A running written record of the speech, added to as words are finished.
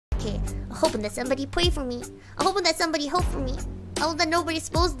hoping that somebody pray for me. I'm hoping that somebody hope for me. I hope that nobody's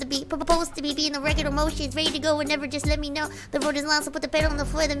supposed to be being the regular motions, ready to go and never just let me know the road is long, so put the pedal on the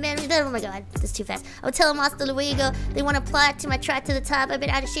floor, the man. Oh my god, that's too fast. I would tell them hasta luego. They want to plot to my track to the top. I've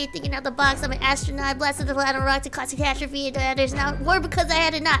been out of shape, thinking out the box. I'm an astronaut, blasted the flat on rock to cause catastrophe. And there's now war because I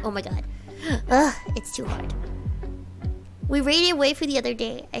had it not. Oh my god. Ugh, it's too hard. We raided Waifu the other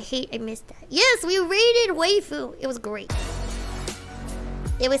day. I missed that. Yes, we raided Waifu. It was great.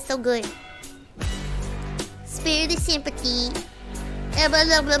 It was so good. Spare the sympathy.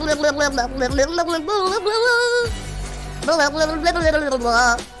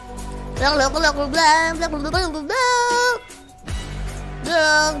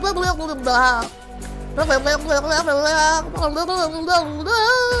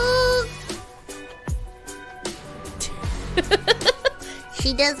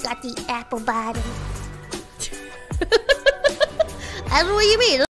 She does got the apple bottom. I don't know what you mean.